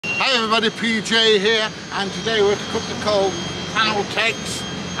everybody, PJ here, and today we're at a company called Paneltec.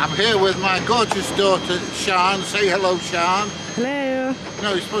 I'm here with my gorgeous daughter, Sian. Say hello, Sian. Hello. No,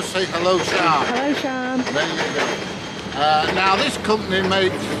 you're supposed to say hello, Sian. Hello, Sian. There you go. Now this company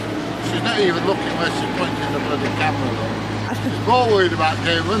makes, she's not even looking where she's pointing the bloody camera though. She's more worried about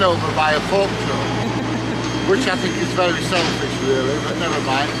getting run over by a fork truck, which I think is very selfish really, but never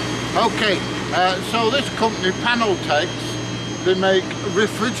mind. Okay, so this company, Paneltec, they make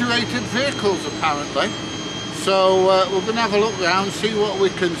refrigerated vehicles apparently. So we're going to have a look around, see what we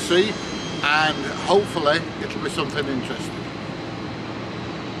can see, and hopefully it'll be something interesting.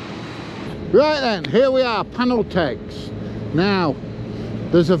 Right then, here we are, Paneltec. Now,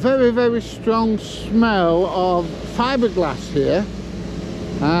 there's a very, very strong smell of fiberglass here,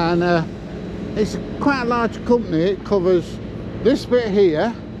 and it's quite a large company. It covers this bit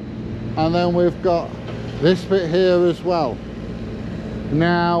here, and then we've got this bit here as well.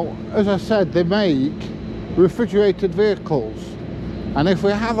 Now, as I said, they make refrigerated vehicles, and if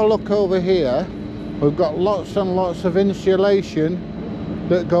we have a look over here, we've got lots and lots of insulation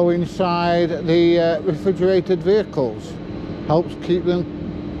that go inside the refrigerated vehicles. Helps keep them,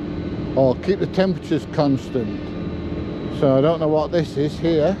 or keep the temperatures constant. So I don't know what this is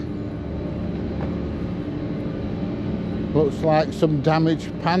here. Looks like some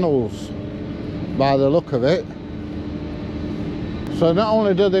damaged panels by the look of it. So not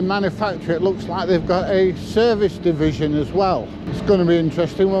only do they manufacture, it looks like they've got a service division as well. It's going to be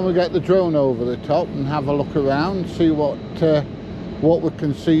interesting when we get the drone over the top and have a look around, see what we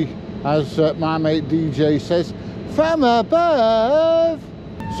can see, as my mate DJ says, from above.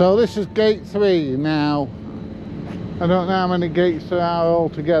 So this is gate 3 now. I don't know how many gates there are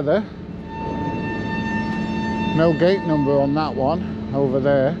altogether. No gate number on that one over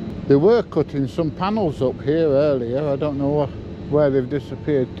there. They were cutting some panels up here earlier. I don't know where they've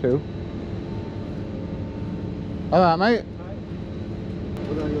disappeared to. Alright mate.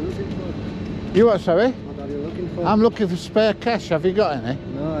 What are you looking for? You what, sorry? What are you looking for? I'm looking for spare cash. Have you got any?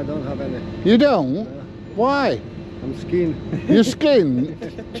 No, I don't have any. You don't? No. Why? I'm skinned. You're skinned?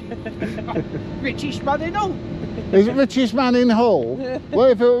 Richest man in Hull. Is it richest man in Hull? Well,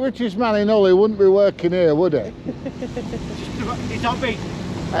 if it were richest man in Hull, he wouldn't be working here, would he? It's not me.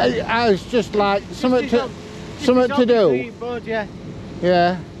 I was just like something to do. Board, yeah.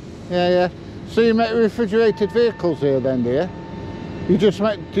 Yeah. So you make refrigerated vehicles here then, do you? Do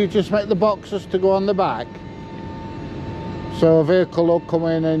you just make the boxes to go on the back? So a vehicle will come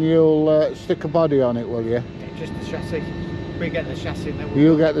in and you'll stick a body on it, will you? Yeah, just the chassis. We get the chassis. Then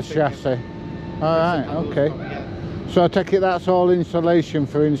You'll get the chassis. All right, okay. So I take it that's all insulation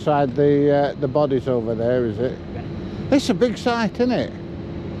for inside the bodies over there, is it? Yeah. It's a big site, isn't it?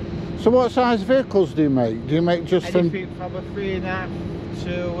 So what size vehicles do you make? Do you make just anything from a 3.5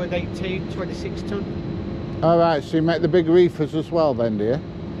 to an 18, 26 tonne. All right, so you make the big reefers as well then, do you?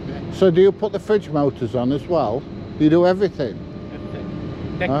 Yeah. So do you put the fridge motors on as well? You do everything?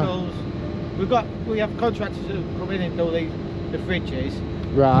 Everything. Decals. We have contractors who come in and do the fridges.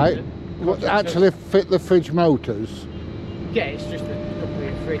 Right. What, actually fit the fridge motors? Yeah, it's just a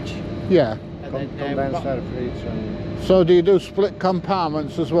complete fridge. Yeah. And Condenser fridge. And So do you do split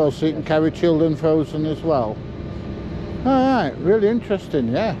compartments as well, so you can carry children frozen as well? All right, really interesting,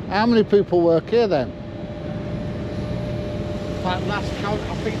 yeah. How many people work here then? Like last count,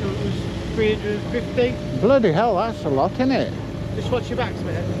 I think it was 350. Bloody hell, that's a lot, isn't it? Just watch your backs,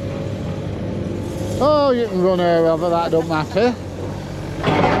 mate. Oh, you can run her over, that don't matter.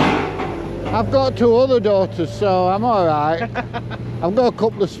 I've got 2 other daughters, so I'm all right. I've got a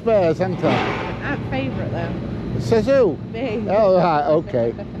couple of spares, haven't I? Our favourite though. Says who? Me. Oh, right,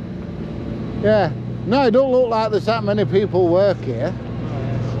 okay. Yeah. No, it don't look like there's that many people work here.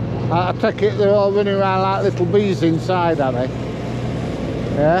 I take it they're all running around like little bees inside, are they?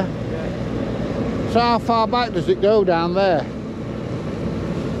 Yeah? So how far back does it go down there?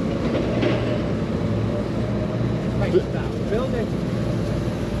 Building.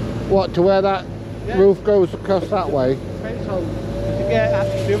 What, to where that roof goes across that way? Depends on. There's a gate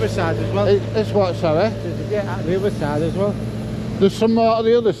at the other side as well. It's what, sorry? There's a gate at the other side as well. There's some more on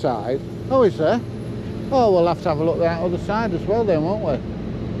the other side? Oh, is there? Oh, we'll have to have a look at that other side as well then, won't we?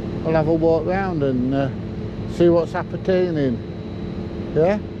 We'll have a walk round and see what's appertaining.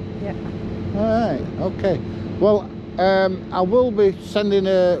 Yeah? Yeah. All right, okay. Well, I will be sending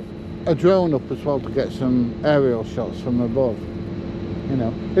a drone up as well to get some aerial shots from above. You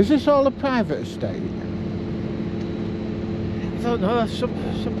know, is this all a private estate? I don't know. Some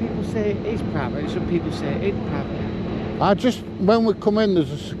people say it's private, some people say it ain't private. When we come in,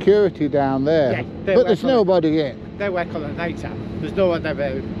 there's a security down there, Yeah, but there's nobody in. they work on at night time. There's no one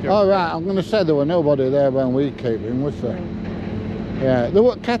there. Oh right, I'm going to say there were nobody there when we came in, was there? Yeah, there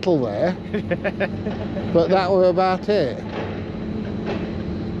was kettle there, but that were about it.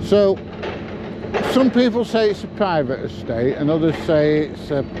 So, some people say it's a private estate and others say it's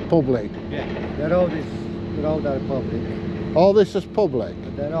a public. Yeah. The road are public. All this is public?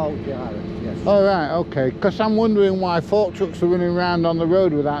 The road, yeah, yes. Oh right, okay, because I'm wondering why fork trucks are running around on the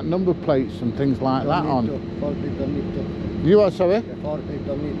road without number plates and things like that on. Forklift don't need to. You are, sorry? The forklift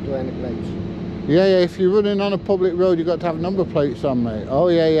don't need to any plates. Yeah, yeah, if you're running on a public road, you've got to have number plates on, mate. Oh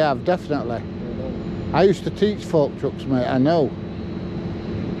yeah, yeah, definitely. I used to teach fork trucks, mate, I know.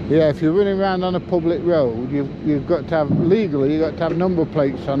 Yeah, if you're running around on a public road, you've got to have, legally, you've got to have number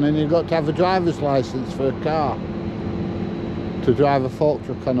plates on, and you've got to have a driver's license for a car to drive a fork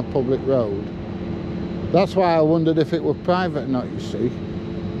truck on a public road. That's why I wondered if it were private or not, you see.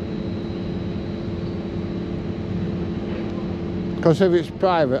 Because if it's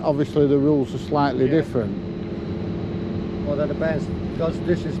private, obviously the rules are slightly different. Well, that depends, because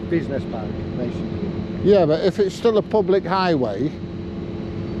this is business park, basically. Yeah, but if it's still a public highway,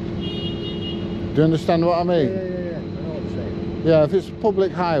 do you understand what I mean? Yeah, I know what you're saying. Yeah, if it's a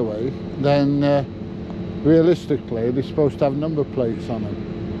public highway, then realistically they're supposed to have number plates on them.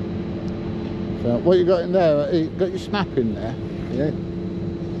 So what you got in there? You got your snap in there? Yeah.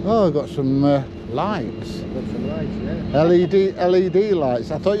 Oh, I've got some lights. Got some lights, yeah. LED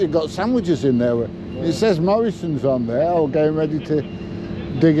lights. I thought you got sandwiches in there. It says Morrison's on there. Oh, getting ready to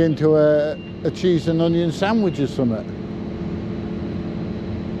dig into a cheese and onion sandwich or something.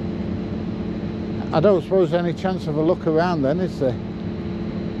 I don't suppose any chance of a look around then, is there?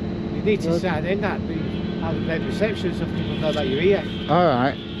 You need to sign in that. Have the reception so people know that you're here. All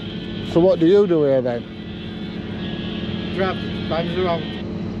right. So what do you do here then? Drive the vans around.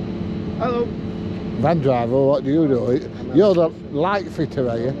 Hello. Van driver, what do you do? You're the light fitter,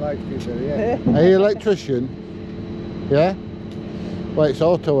 are you? Light fitter, yeah. Are you electrician? Yeah? Well, it's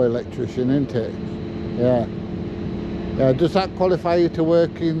auto electrician, isn't it? Yeah. Yeah. Does that qualify you to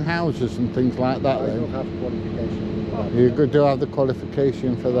work in houses and things like that I then? don't have qualification for that. You do have the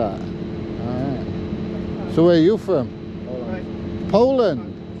qualification for that? Alright. So where are you from? Poland.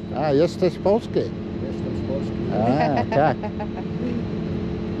 Poland? Ah, jesteś polski. Jestem z Polski. Ah, tak.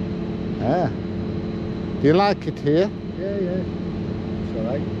 Ah. Do you like it here? Yeah, it's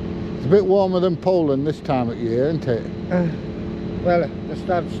alright. It's a bit warmer than Poland this time of year, isn't it? Well, it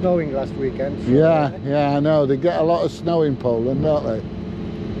started snowing last weekend. So Yeah, I know. They get a lot of snow in Poland, don't they?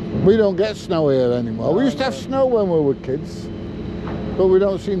 We don't get snow here anymore. We used to have snow when we were kids, but we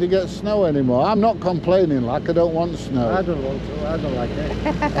don't seem to get snow anymore. I'm not complaining, like I don't want snow. I don't want to, I don't like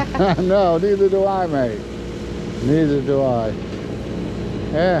it. No, neither do I, mate. Neither do I.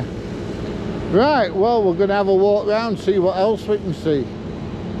 Yeah. Right, well, we're going to have a walk round, see what else we can see.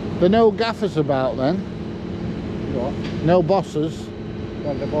 There are no gaffers about then? What? No bosses?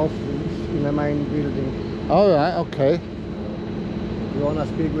 Well, the boss is in the main building. All right, okay. If you want to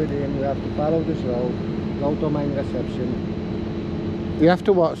speak with him, you have to follow this road, go to main reception. You have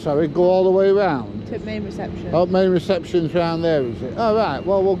to what, sorry? Go all the way around? To main reception. Oh, main reception's round there, is it? All right,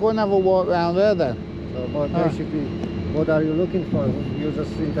 well, we'll go and have a walk round there then. So, but basically, what are you looking for? You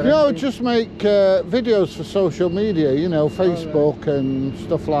just interested? No, just make videos for social media, you know, Facebook and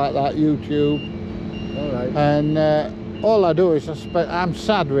stuff like that, YouTube. All right. And all I do is I'm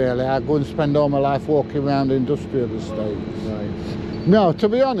sad really. I go and spend all my life walking around industrial estates. Right. No, to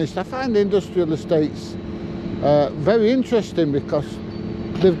be honest, I find industrial estates very interesting because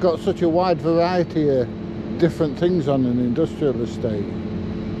they've got such a wide variety of different things on an industrial estate.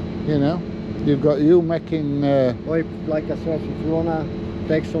 You know, you've got you making. Or if, like I said, if you wanna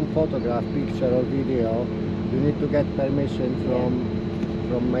take some photograph, picture or video, you need to get permission from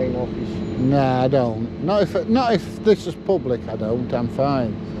main office. Nah, I don't. Not if this is public. I don't. I'm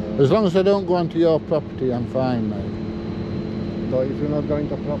fine. As long as I don't go onto your property, I'm fine, mate. So if you're not going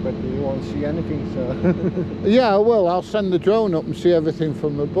to property, you won't see anything. So. Yeah, I will. I'll send the drone up and see everything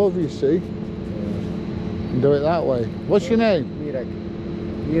from above. You see, and do it that way. What's your name? Mirek.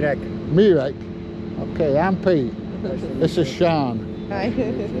 Mirek. Mirek. Okay, I'm Pete. This is Sean. Hi.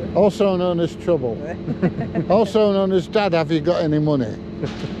 Also known as Trouble. Also known as Dad, have you got any money?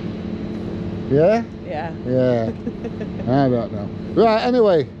 Yeah? Yeah. Yeah. I don't know. Right,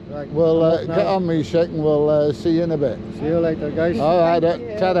 anyway, Right, we'll get on me, Shake, and we'll see you in a bit. See you later, guys. All right, Thank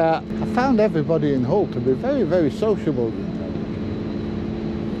you. ta-da. I found everybody in Hull to be very, very sociable.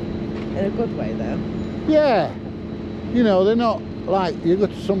 In a good way, though. Yeah. You know, they're not like, you go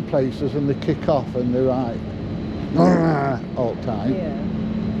to some places and they kick off and they're like, all the time. Yeah.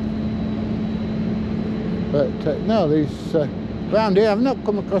 But no, these round here I've not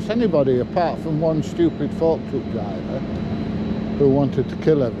come across anybody apart from one stupid fork truck driver who wanted to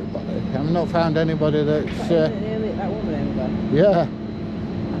kill everybody. I've not found anybody that's That woman over. yeah,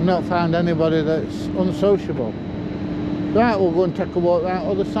 I've not found anybody that's unsociable. Right, we'll go and take a walk around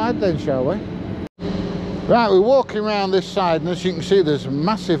the other side then, shall we? Right, we're walking around this side, and as you can see there's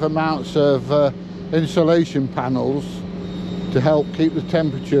massive amounts of insulation panels to help keep the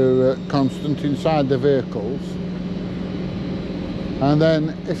temperature constant inside the vehicles. And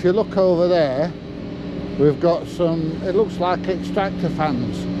then if you look over there, we've got some, it looks like extractor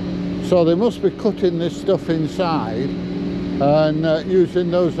fans. So they must be cutting this stuff inside and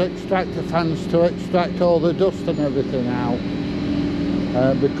using those extractor fans to extract all the dust and everything out.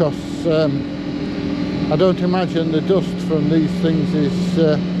 Because I don't imagine the dust from these things is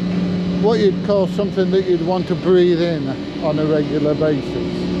what you'd call something that you'd want to breathe in on a regular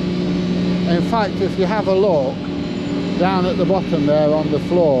basis. In fact, if you have a look down at the bottom there on the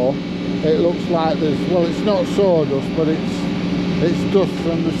floor, it looks like there's, well, it's not sawdust, but it's dust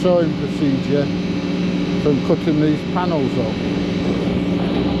from the sewing procedure from cutting these panels up.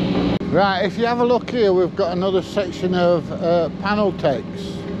 Right, if you have a look here, we've got another section of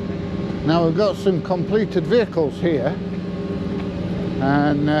Paneltecs. Now we've got some completed vehicles here,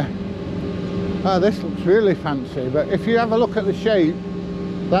 and oh, this looks really fancy. But if you have a look at the shape,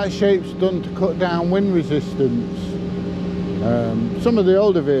 that shape's done to cut down wind resistance. Some of the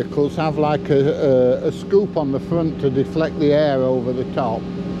older vehicles have like a scoop on the front to deflect the air over the top,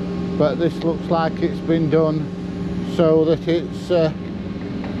 but this looks like it's been done so that it's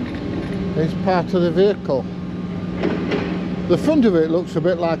part of the vehicle. The front of it looks a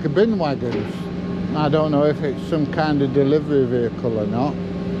bit like a bin wagon. I don't know if it's some kind of delivery vehicle or not,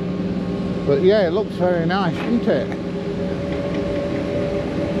 but yeah, it looks very nice, doesn't it?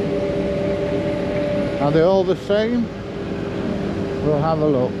 Are they all the same? We'll have a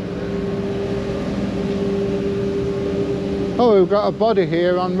look. Oh, we've got a body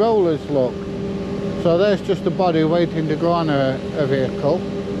here on rollers, look. So there's just a body waiting to go on a vehicle.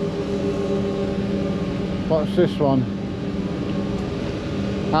 What's this one?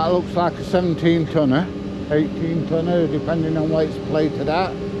 That looks like a 17 tonner, 18 tonner, depending on what it's plated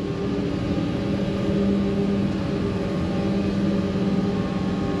at.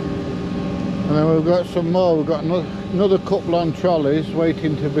 And then we've got some more. We've got another couple on trolleys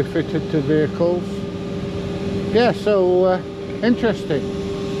waiting to be fitted to vehicles. Yeah, so interesting.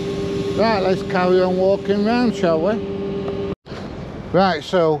 Right, let's carry on walking round, shall we? Right,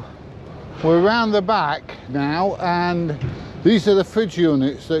 so we're round the back now, and these are the fridge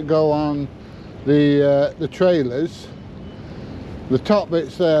units that go on the trailers. The top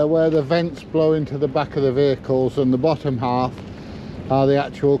bit's there where the vents blow into the back of the vehicles, and the bottom half are the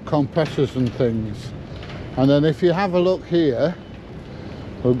actual compressors and things. And then if you have a look here,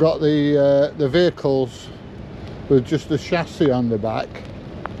 we've got the vehicles with just the chassis on the back,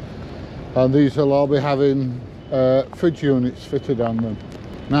 and these will all be having fridge units fitted on them.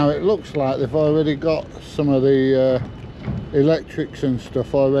 Now it looks like they've already got some of the electrics and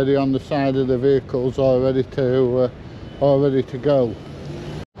stuff already on the side of the vehicles, all ready to go.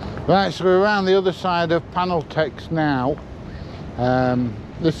 Right, so we're around the other side of Paneltecs now.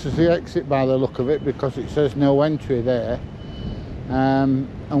 This is the exit by the look of it, because it says no entry there. And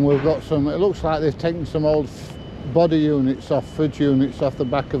we've got some, it looks like they've taken some old body units off, fridge units off the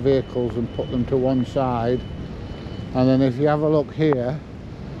back of vehicles and put them to one side. And then if you have a look here,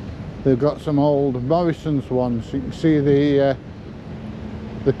 they've got some old Morrison's ones. You can see the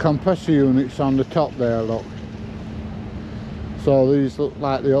compressor units on the top there, look. So these look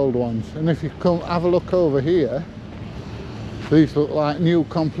like the old ones. And if you come have a look over here, these look like new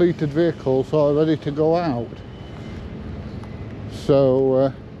completed vehicles all ready to go out.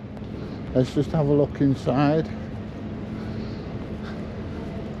 So let's just have a look inside.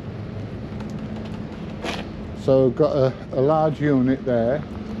 So we've got a large unit there,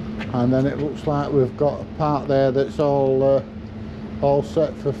 and then it looks like we've got a part there that's all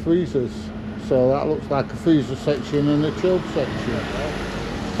set for freezers. So that looks like a freezer section and a chilled section.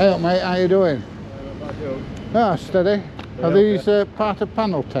 Hey up, mate, how you doing? Ah, steady. Are these part of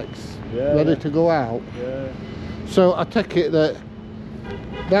Paneltecs? Yeah, ready to go out? Yeah. So I take it that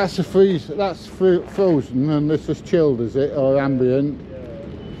that's a freezer, that's frozen, and this is chilled, is it, or ambient?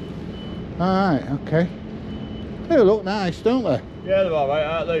 Yeah. Alright, okay. They look nice, don't they? Yeah, they're alright,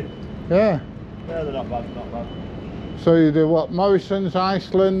 aren't they? Yeah. Yeah, they're not bad, not bad. So you do what, Morrison's,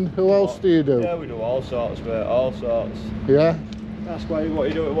 Iceland, who else do you do? Yeah, we do all sorts, mate, all sorts. Yeah? That's why what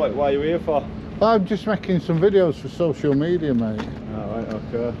you do, why are you here for? I'm just making some videos for social media, mate. Alright,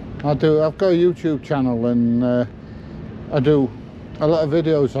 okay. I've got a YouTube channel and I do a lot of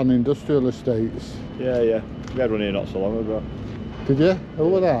videos on industrial estates. Yeah. We had one here not so long ago. Did you? Who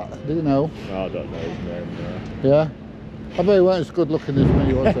was that? Do you know? No, I don't know his name. Yeah? I bet he weren't as good looking as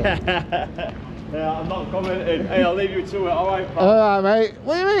me, was he? Yeah, I'm not commenting. Hey, I'll leave you to it. Alright, pal. Alright, mate.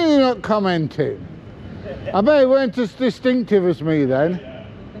 What do you mean you're not commenting? I bet he weren't as distinctive as me then.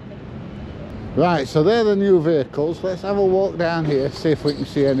 Right, so they're the new vehicles. Let's have a walk down here, see if we can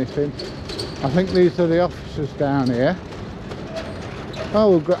see anything. I think these are the offices down here.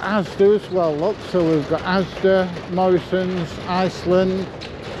 Oh, we've got Asda as well, look. So we've got Asda, Morrison's, Iceland.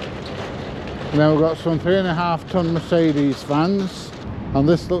 And then we've got some 3.5 tonne Mercedes vans. And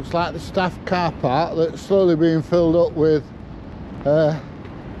this looks like the staff car park that's slowly being filled up with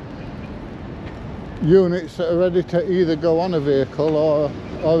units that are ready to either go on a vehicle or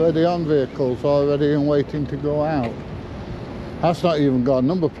already on vehicles, already and waiting to go out. That's not even got a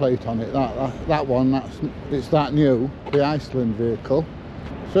number plate on it, that one, it's that new, the Iceland vehicle.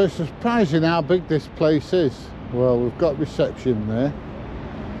 So it's surprising how big this place is. Well, we've got reception there.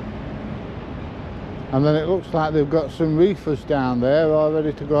 And then it looks like they've got some reefers down there all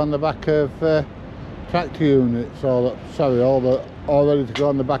ready to go on the back of tractor units, all ready to go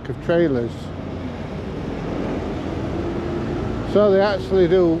on the back of trailers. So they actually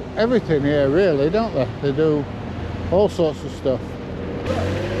do everything here really, don't they? They do all sorts of stuff. If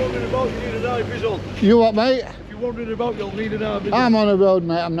you're wondering about, you need an eye visual. You what, mate? If you're wondering about, you'll need an eye visual. I'm on the road,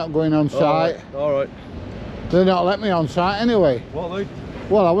 mate. I'm not going on site. Alright. They're not letting me on site anyway. What, Lee?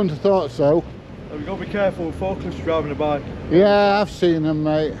 Well, I wouldn't have thought so. You've got to be careful with forklifts driving a bike. Yeah, I've seen them,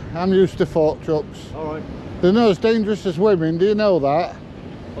 mate. I'm used to fork trucks. Alright. They're not as dangerous as women, do you know that?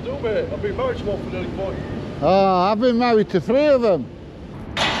 I do, mate. I've been married to one for nearly 40 years. Oh, I've been married to 3 of them.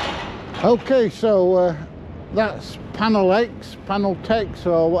 Okay, so that's Paneltec,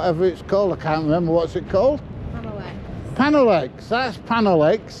 or whatever it's called. I can't remember what's it called. Paneltec. That's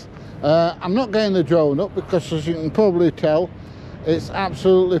Paneltec. I'm not getting the drone up because, as you can probably tell, it's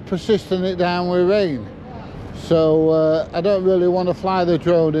absolutely persisting it down with rain. So I don't really want to fly the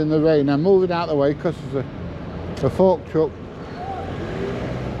drone in the rain. I'm moving out of the way because there's a fork truck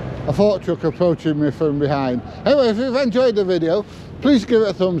approaching me from behind. Anyway, if you've enjoyed the video, please give it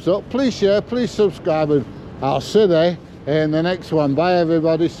a thumbs up, please share, please subscribe, and I'll see you in the next one. Bye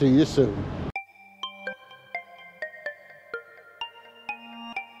everybody, see you soon.